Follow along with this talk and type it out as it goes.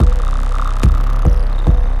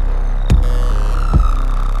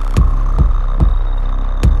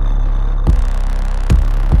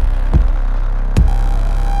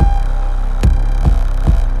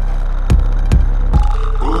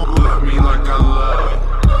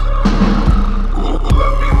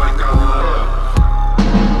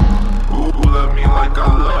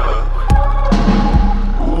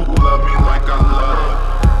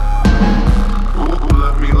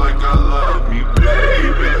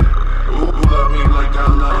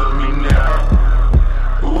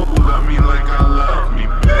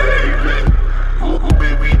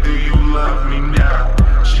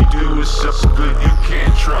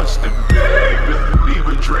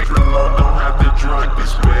like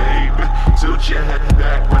this, baby. Tilt your head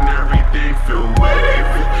back when everything feel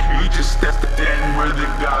wavy. You just stepped in where the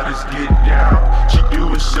goddess get down. She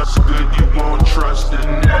doing so good you won't trust her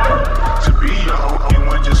now. To be your only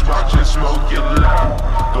one, just watch her smoke your loud.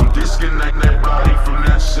 Don't disconnect that body from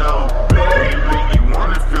that soul, baby. You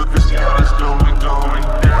wanna feel this goddess going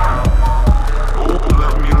down. Oh,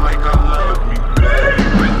 love me like I love me,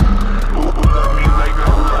 baby. Oh, love me like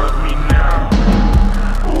I love me now.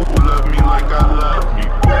 Oh, love me like I love me,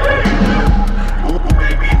 baby. Oh,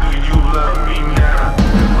 baby, do you love me now?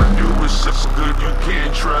 I do it so good you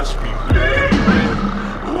can't trust me, baby.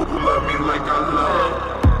 Oh, love me like I love.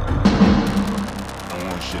 I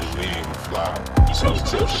want you to leave and fly. So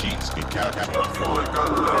till sheets get captured on the floor like I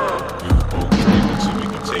love. We were both dreaming so we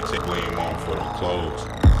can take the blame on for the clothes.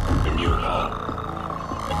 Immune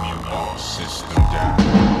all system down.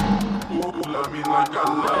 Ooh, love me like I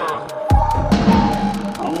love.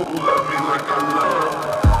 Ooh, love me like I love.